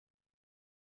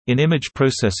In image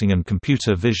processing and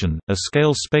computer vision, a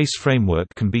scale space framework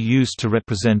can be used to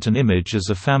represent an image as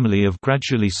a family of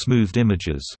gradually smoothed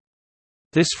images.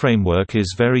 This framework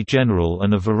is very general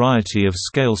and a variety of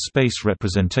scale space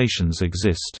representations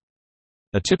exist.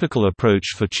 A typical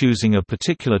approach for choosing a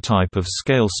particular type of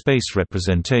scale space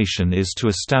representation is to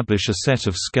establish a set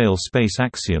of scale space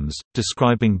axioms,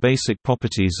 describing basic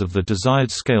properties of the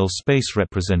desired scale space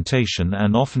representation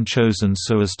and often chosen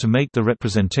so as to make the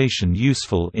representation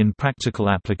useful in practical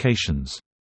applications.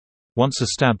 Once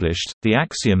established, the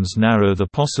axioms narrow the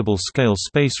possible scale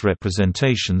space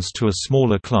representations to a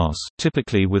smaller class,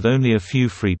 typically with only a few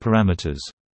free parameters.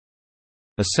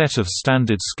 A set of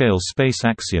standard scale space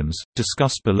axioms,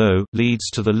 discussed below, leads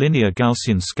to the linear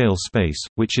Gaussian scale space,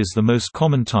 which is the most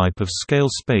common type of scale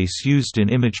space used in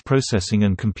image processing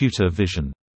and computer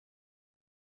vision.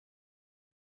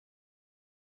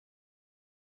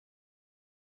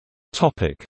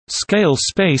 Topic: Scale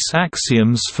space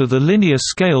axioms for the linear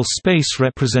scale space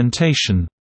representation.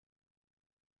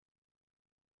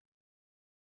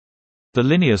 The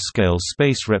linear scale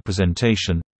space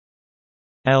representation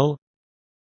L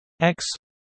X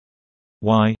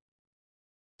Y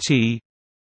T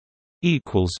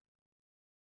equals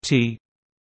T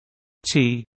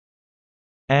T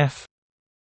F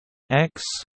X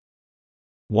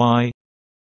Y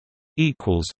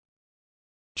equals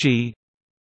G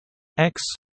X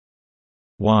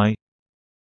Y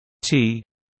T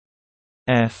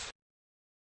F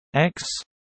X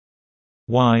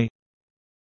Y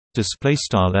display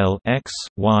style L X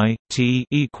Y T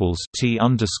equals T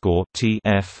underscore T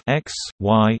F X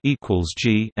Y equals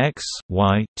G X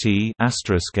Y T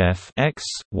asterisk F X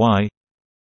Y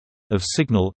of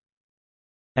signal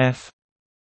F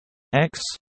X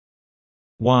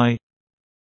Y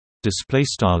display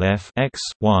style F X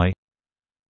Y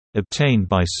obtained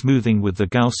by smoothing with the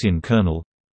Gaussian kernel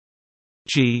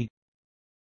G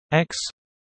X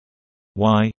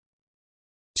Y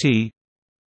T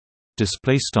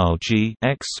display style G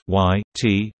X Y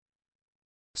T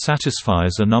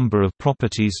satisfies a number of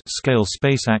properties scale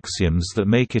space axioms that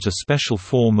make it a special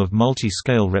form of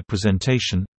multi-scale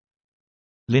representation.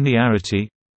 Linearity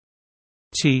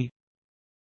T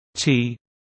T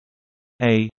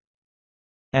A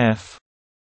F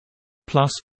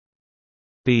plus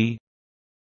B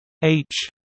H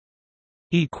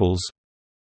equals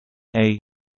A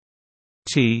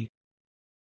T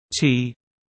T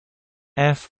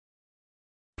F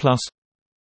plus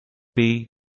B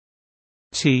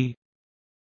T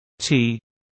T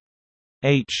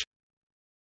H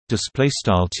display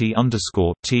style T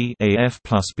underscore T A F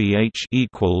plus B H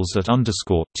equals at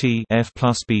underscore T F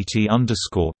plus B T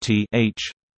underscore T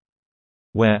H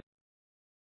where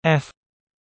F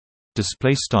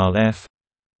display style F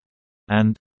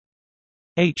and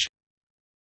H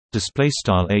display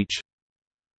style H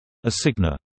a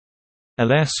sigma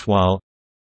ls while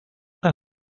a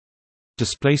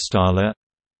display style a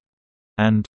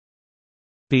and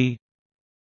b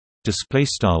display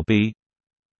style b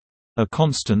are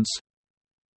constants.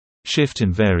 Shift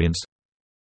invariance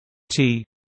T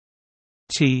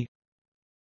T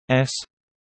S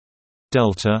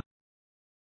delta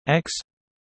X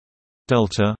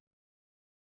delta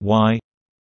Y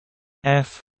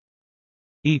F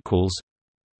equals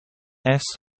S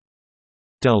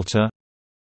delta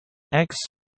X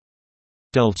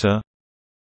delta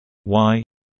Y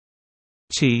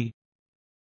T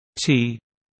T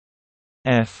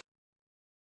F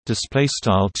display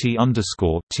style T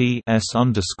underscore T S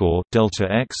underscore delta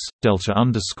X delta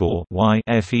underscore Y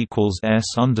F equals S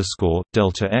underscore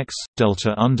delta X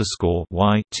delta underscore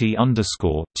Y T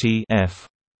underscore T F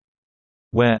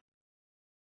where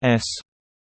S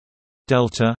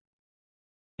delta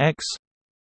X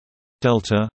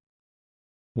delta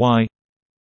Y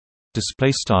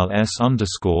display style S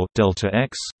underscore delta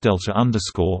X delta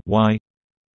underscore Y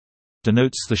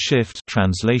denotes the shift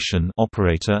translation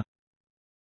operator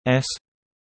S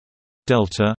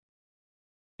delta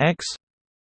X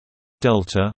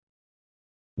delta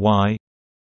Y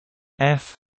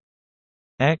F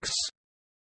X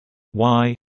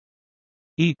Y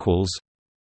equals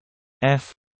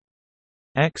F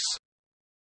X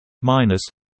minus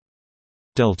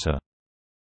delta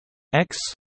X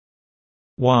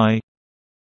Y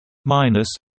minus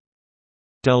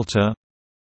delta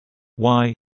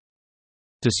Y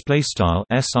display style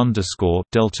S underscore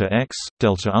delta X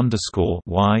delta underscore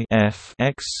Y F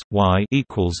X Y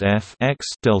equals F X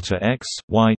delta X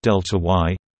Y delta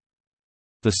Y.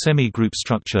 The semi-group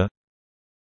structure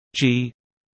G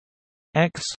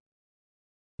X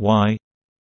Y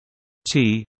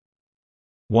T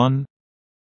 1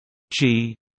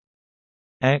 G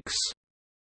x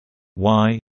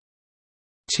y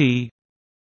t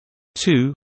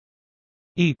 2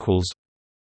 equals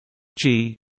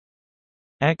g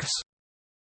x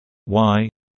y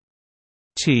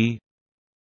t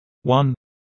 1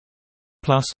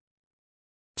 plus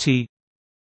t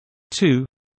 2.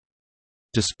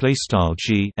 Display style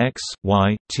g x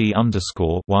y t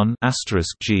underscore 1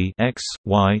 asterisk g x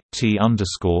y t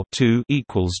underscore 2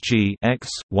 equals g x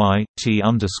y t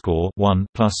underscore 1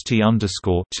 plus t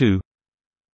underscore 2,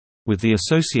 with the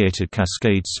associated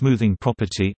cascade smoothing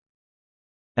property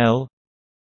L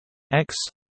x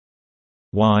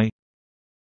y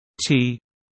t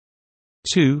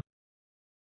 2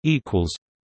 equals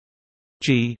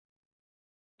g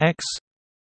x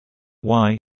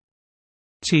y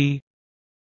t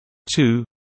 2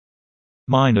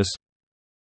 minus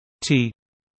t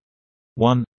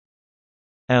 1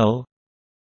 L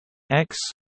x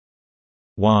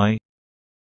y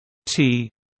t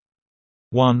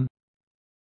 1.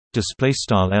 Display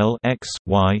style L x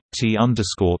y t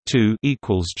underscore 2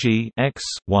 equals g x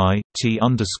y t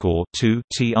underscore 2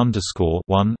 t underscore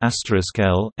 1 asterisk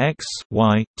L x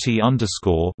y t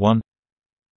underscore 1.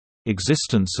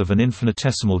 Existence of an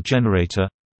infinitesimal generator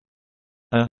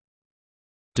a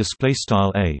display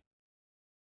style a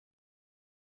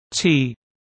t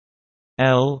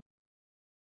L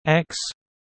x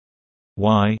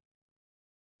y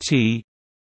t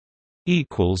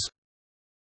equals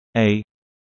a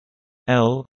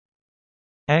L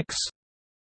x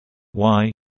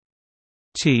y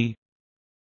t.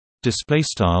 Display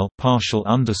style partial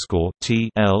underscore t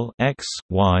L x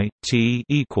y t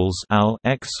equals al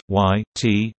x y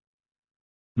t.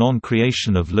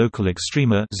 Non-creation of local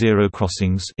extrema zero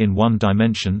crossings in one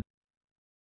dimension.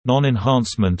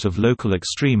 Non-enhancement of local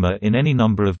extrema in any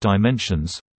number of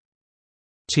dimensions.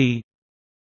 T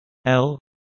L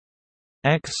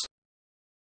x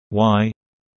y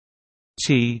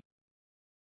t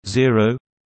 0.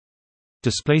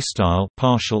 Display style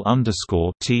partial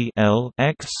underscore t L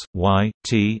x y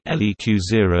t leq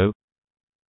 0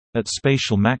 at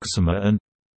spatial maxima and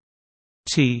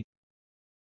t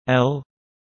L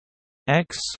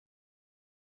x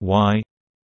y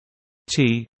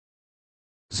t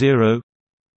 0.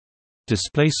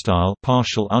 Display style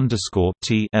partial underscore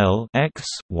t L x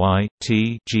y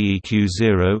t geq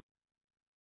 0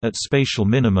 at spatial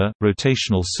minima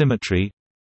rotational symmetry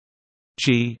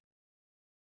g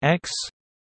x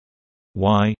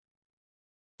y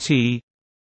t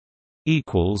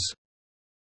equals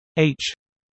h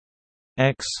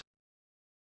x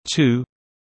 2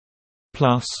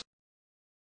 plus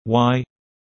y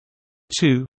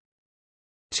 2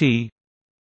 t.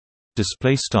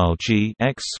 Display style g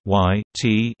x y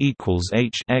t equals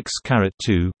h x caret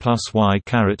 2 plus y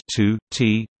caret 2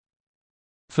 t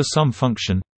for some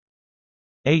function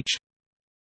h.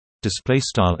 Display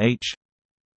style h.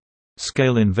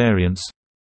 Scale invariance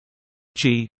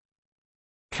g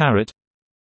caret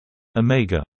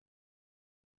omega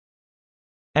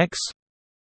x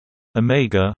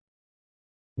omega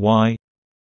y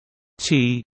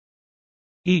t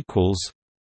equals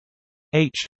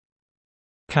h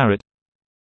caret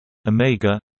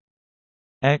omega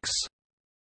x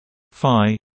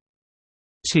phi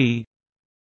t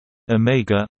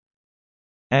omega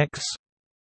x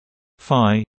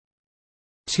phi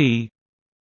t.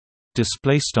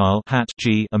 Display style hat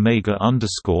g omega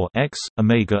underscore x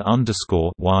omega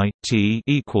underscore y t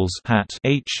equals hat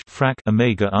h frac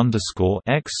omega underscore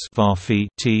x var phi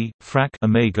t frac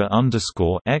omega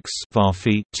underscore x var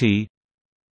phi t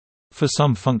for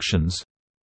some functions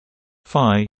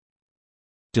phi.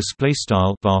 Display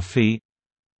style var phi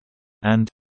and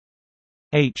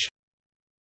h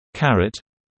caret.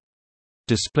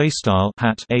 Display style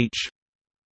hat h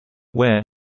where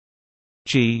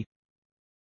g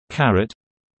caret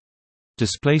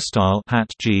display style hat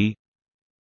g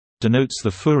denotes the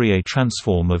Fourier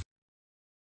transform of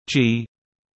g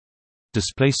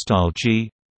display style g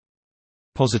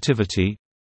positivity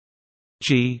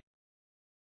g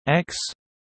x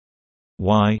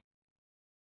y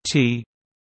t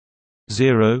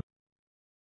 0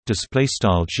 display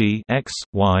style g x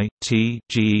y t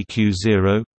geq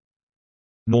 0.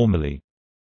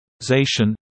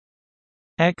 Normalization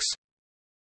x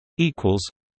equals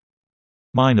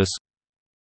minus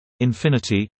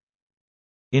infinity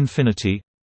infinity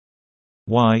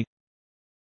y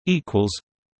equals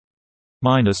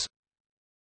minus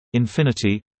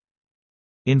infinity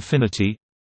infinity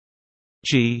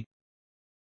g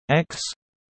x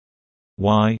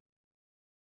y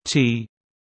t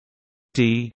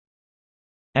d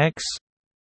x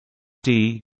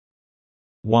d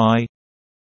y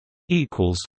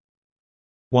equals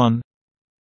 1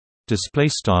 display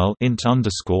style int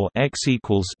underscore x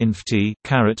equals inf t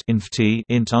caret inf t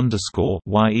int underscore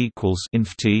y equals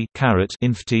inf t caret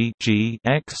inf t g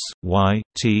x y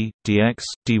t dx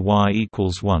dy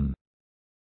equals 1.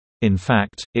 In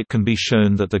fact, it can be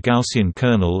shown that the Gaussian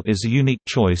kernel is a unique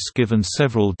choice given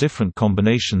several different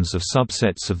combinations of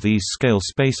subsets of these scale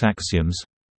space axioms.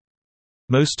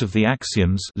 Most of the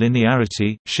axioms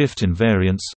linearity, shift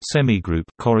invariance, semigroup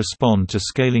correspond to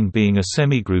scaling being a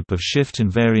semigroup of shift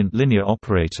invariant linear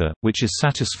operator, which is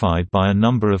satisfied by a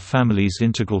number of families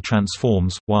integral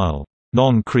transforms, while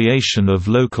non-creation of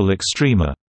local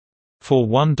extrema for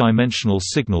one-dimensional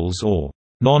signals or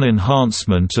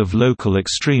non-enhancement of local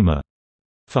extrema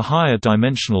for higher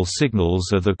dimensional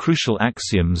signals are the crucial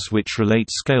axioms which relate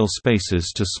scale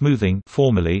spaces to smoothing,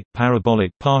 formally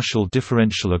parabolic partial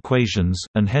differential equations,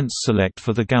 and hence select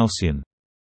for the Gaussian.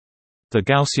 The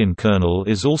Gaussian kernel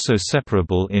is also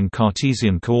separable in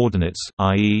Cartesian coordinates,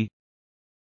 i.e.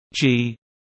 g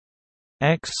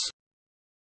x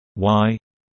y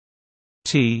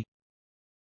t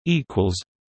equals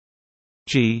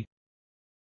g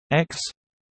x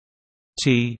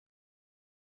t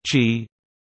g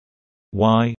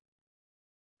y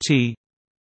t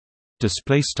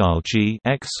display style g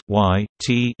x y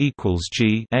t equals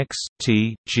g x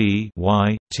t g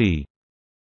y t.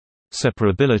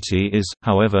 Separability is,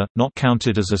 however, not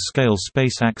counted as a scale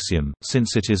space axiom,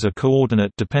 since it is a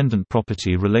coordinate-dependent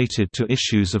property related to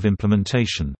issues of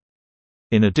implementation.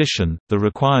 In addition, the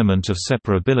requirement of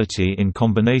separability in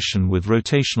combination with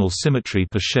rotational symmetry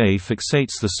per se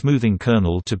fixates the smoothing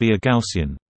kernel to be a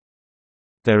Gaussian.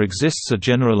 There exists a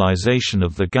generalization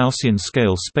of the Gaussian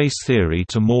scale space theory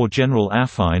to more general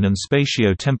affine and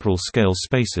spatio-temporal scale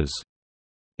spaces.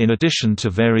 In addition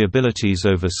to variabilities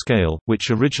over scale,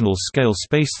 which original scale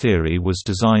space theory was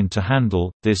designed to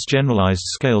handle, this generalized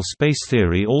scale space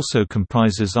theory also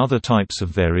comprises other types of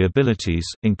variabilities,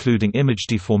 including image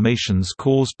deformations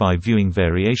caused by viewing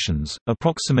variations,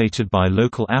 approximated by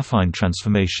local affine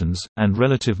transformations, and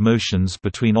relative motions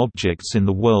between objects in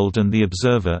the world and the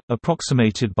observer,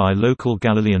 approximated by local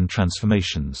Galilean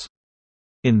transformations.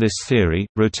 In this theory,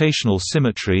 rotational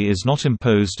symmetry is not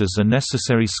imposed as a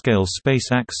necessary scale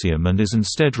space axiom and is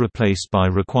instead replaced by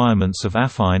requirements of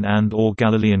affine and/or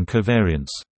Galilean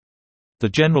covariance. The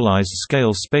generalized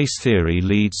scale space theory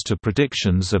leads to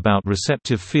predictions about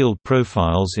receptive field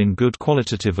profiles in good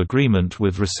qualitative agreement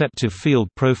with receptive field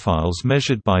profiles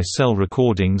measured by cell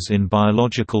recordings in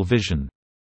biological vision.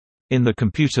 In the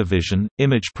computer vision,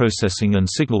 image processing and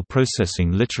signal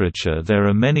processing literature there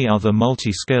are many other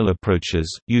multi-scale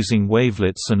approaches, using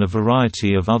wavelets and a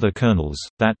variety of other kernels,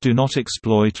 that do not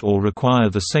exploit or require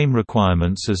the same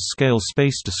requirements as scale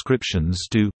space descriptions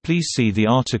do. Please see the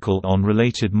article on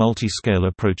related multi-scale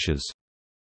approaches.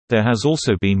 There has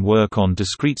also been work on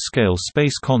discrete scale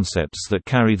space concepts that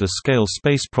carry the scale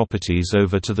space properties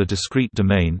over to the discrete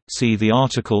domain. See the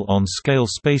article on scale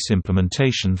space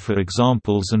implementation for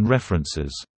examples and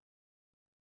references.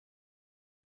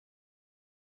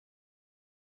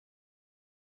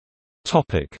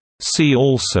 Topic: See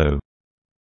also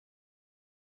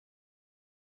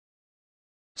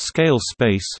scale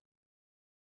space,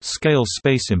 scale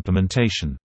space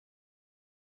implementation.